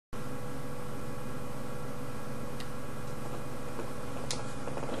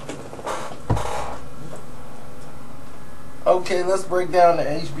Okay, let's break down the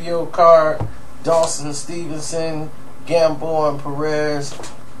HBO card. Dawson, Stevenson, Gamboa, and Perez.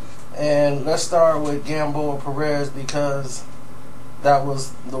 And let's start with Gamboa Perez because that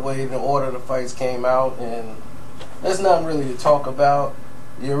was the way the order of the fights came out, and there's nothing really to talk about.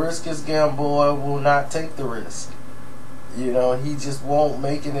 Euriscus Gamboa will not take the risk. You know, he just won't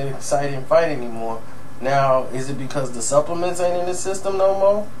make it an exciting fight anymore. Now, is it because the supplements ain't in the system no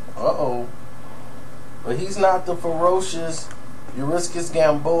more? Uh-oh. But he's not the ferocious Euriscus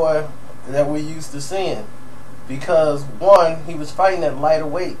Gamboa that we're used to seeing. Because, one, he was fighting at lighter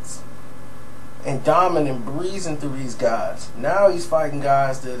weights and dominant, breezing through these guys. Now he's fighting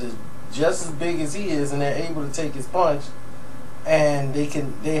guys that is just as big as he is, and they're able to take his punch, and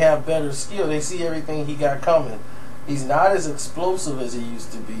they have better skill. They see everything he got coming. He's not as explosive as he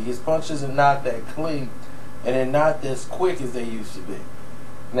used to be. His punches are not that clean, and they're not as quick as they used to be.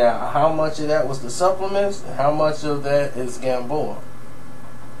 Now, how much of that was the supplements, and how much of that is Gamboa?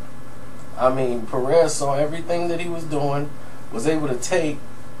 I mean, Perez saw everything that he was doing, was able to take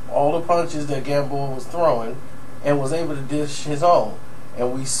all the punches that Gamboa was throwing, and was able to dish his own.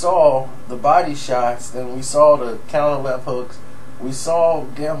 And we saw the body shots, and we saw the counter left hooks. We saw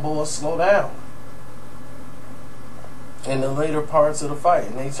Gamboa slow down in the later parts of the fight.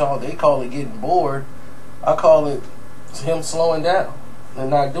 And they call it getting bored. I call it him slowing down and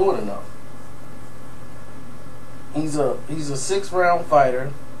not doing enough. He's a 6-round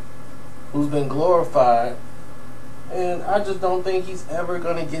fighter who's been glorified, and I just don't think he's ever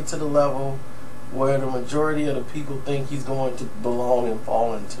going to get to the level where the majority of the people think he's going to belong and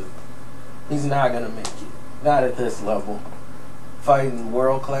fall into. He's not going to make it. Not at this level. Fighting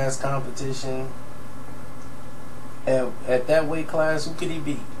world-class competition. At that weight class, who could he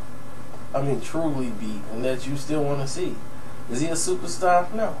beat? I mean, truly beat, and that you still want to see. Is he a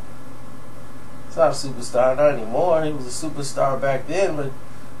superstar? No. He's not a superstar, not anymore. He was a superstar back then, but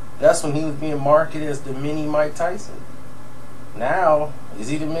that's when he was being marketed as the mini Mike Tyson. Now, is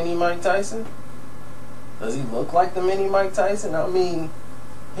he the mini Mike Tyson? Does he look like the mini Mike Tyson? I mean,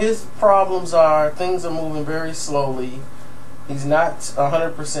 his problems are things are moving very slowly. He's not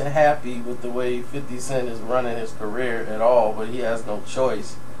 100% happy with the way 50 Cent is running his career at all, but he has no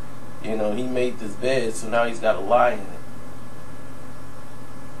choice. You know, he made this bed, so now he's got to lie in it.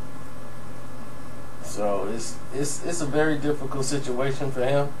 So it's a very difficult situation for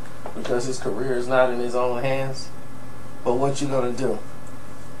him because his career is not in his own hands. But what you gonna do?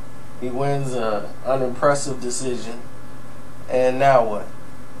 He wins an unimpressive decision, and now what?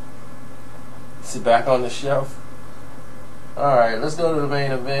 Sit back on the shelf? Alright, let's go to the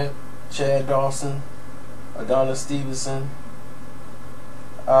main event. Chad Dawson, Adonis Stevenson,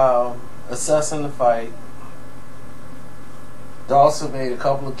 assessing the fight. Dawson made a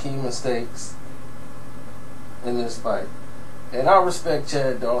couple of key mistakes in this fight. And I respect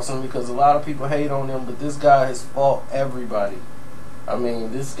Chad Dawson because a lot of people hate on him, but this guy has fought everybody. I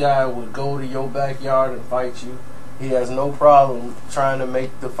mean, this guy would go to your backyard and fight you. He has no problem trying to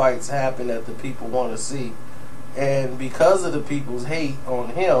make the fights happen that the people want to see. And because of the people's hate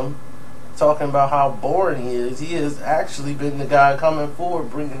on him, talking about how boring he has actually been the guy coming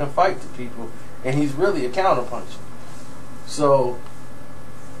forward, bringing the fight to people. And he's really a counterpuncher. So,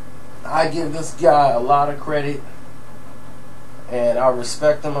 I give this guy a lot of credit, and I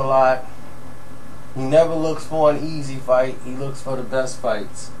respect him a lot. He never looks for an easy fight. He looks for the best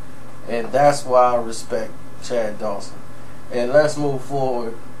fights. And that's why I respect Chad Dawson. And let's move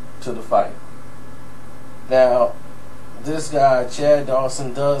forward to the fight. Now, this guy, Chad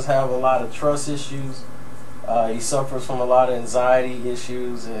Dawson, does have a lot of trust issues. He suffers from a lot of anxiety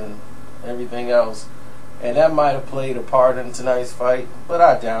issues and everything else. And that might have played a part in tonight's fight, but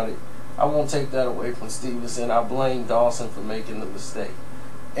I doubt it. I won't take that away from Stevenson. I blame Dawson for making the mistake.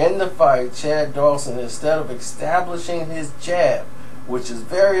 In the fight, Chad Dawson, instead of establishing his jab, which is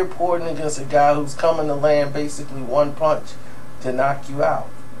very important against a guy who's coming to land basically one punch to knock you out.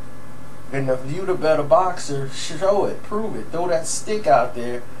 And if you're the better boxer, show it, prove it. Throw that stick out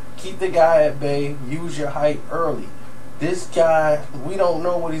there. Keep the guy at bay. Use your height early. This guy, we don't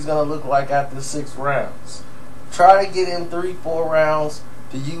know what he's going to look like after 6 rounds. Try to get in 3-4 rounds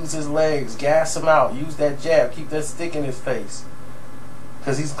to use his legs. Gas him out. Use that jab. Keep that stick in his face.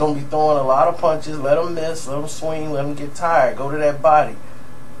 Because he's going to be throwing a lot of punches. Let him miss. Let him swing. Let him get tired. Go to that body.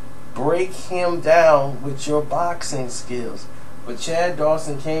 Break him down with your boxing skills. But Chad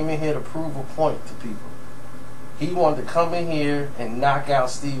Dawson came in here to prove a point to people. He wanted to come in here and knock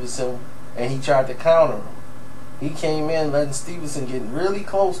out Stevenson, and he tried to counter him. He came in letting Stevenson get really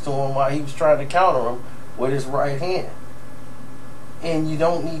close to him while he was trying to counter him with his right hand. And you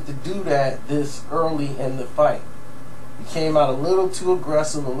don't need to do that this early in the fight. He came out a little too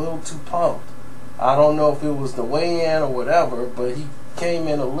aggressive, a little too pumped. I don't know if it was the weigh-in or whatever, but he came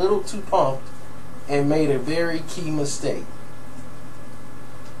in a little too pumped and made a very key mistake.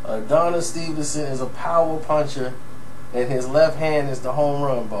 Adonis Stevenson is a power puncher, and his left hand is the home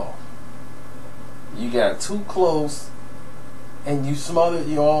run ball. You got too close, and you smothered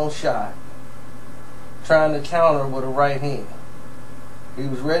your own shot trying to counter with a right hand. He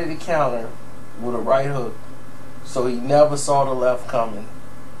was ready to counter with a right hook, so he never saw the left coming,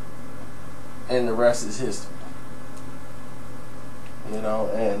 and the rest is history. You know,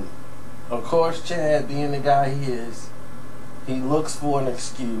 and of course Chad, being the guy he is, he looks for an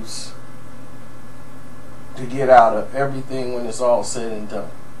excuse to get out of everything when it's all said and done.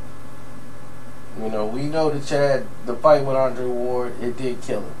 You know, we know that Chad, the fight with Andre Ward, it did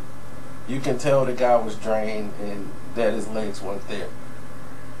kill him. You can tell the guy was drained and that his legs weren't there.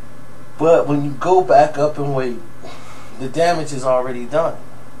 But when you go back up and wait, the damage is already done.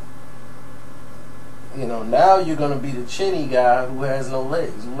 You know, now you're going to be the chinny guy who has no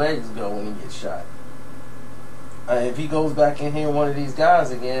legs. Legs go when he gets shot. If he goes back in here, one of these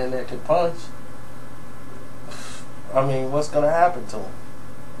guys again that can punch, I mean, what's going to happen to him?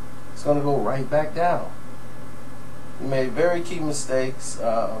 It's going to go right back down. He made very key mistakes.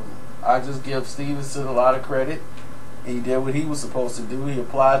 I just give Stevenson a lot of credit. He did what he was supposed to do. He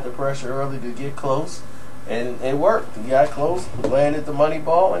applied the pressure early to get close, and it worked. He got close, landed the money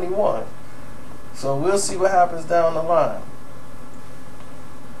ball, and he won. So we'll see what happens down the line.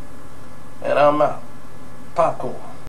 And I'm out. Popcorn.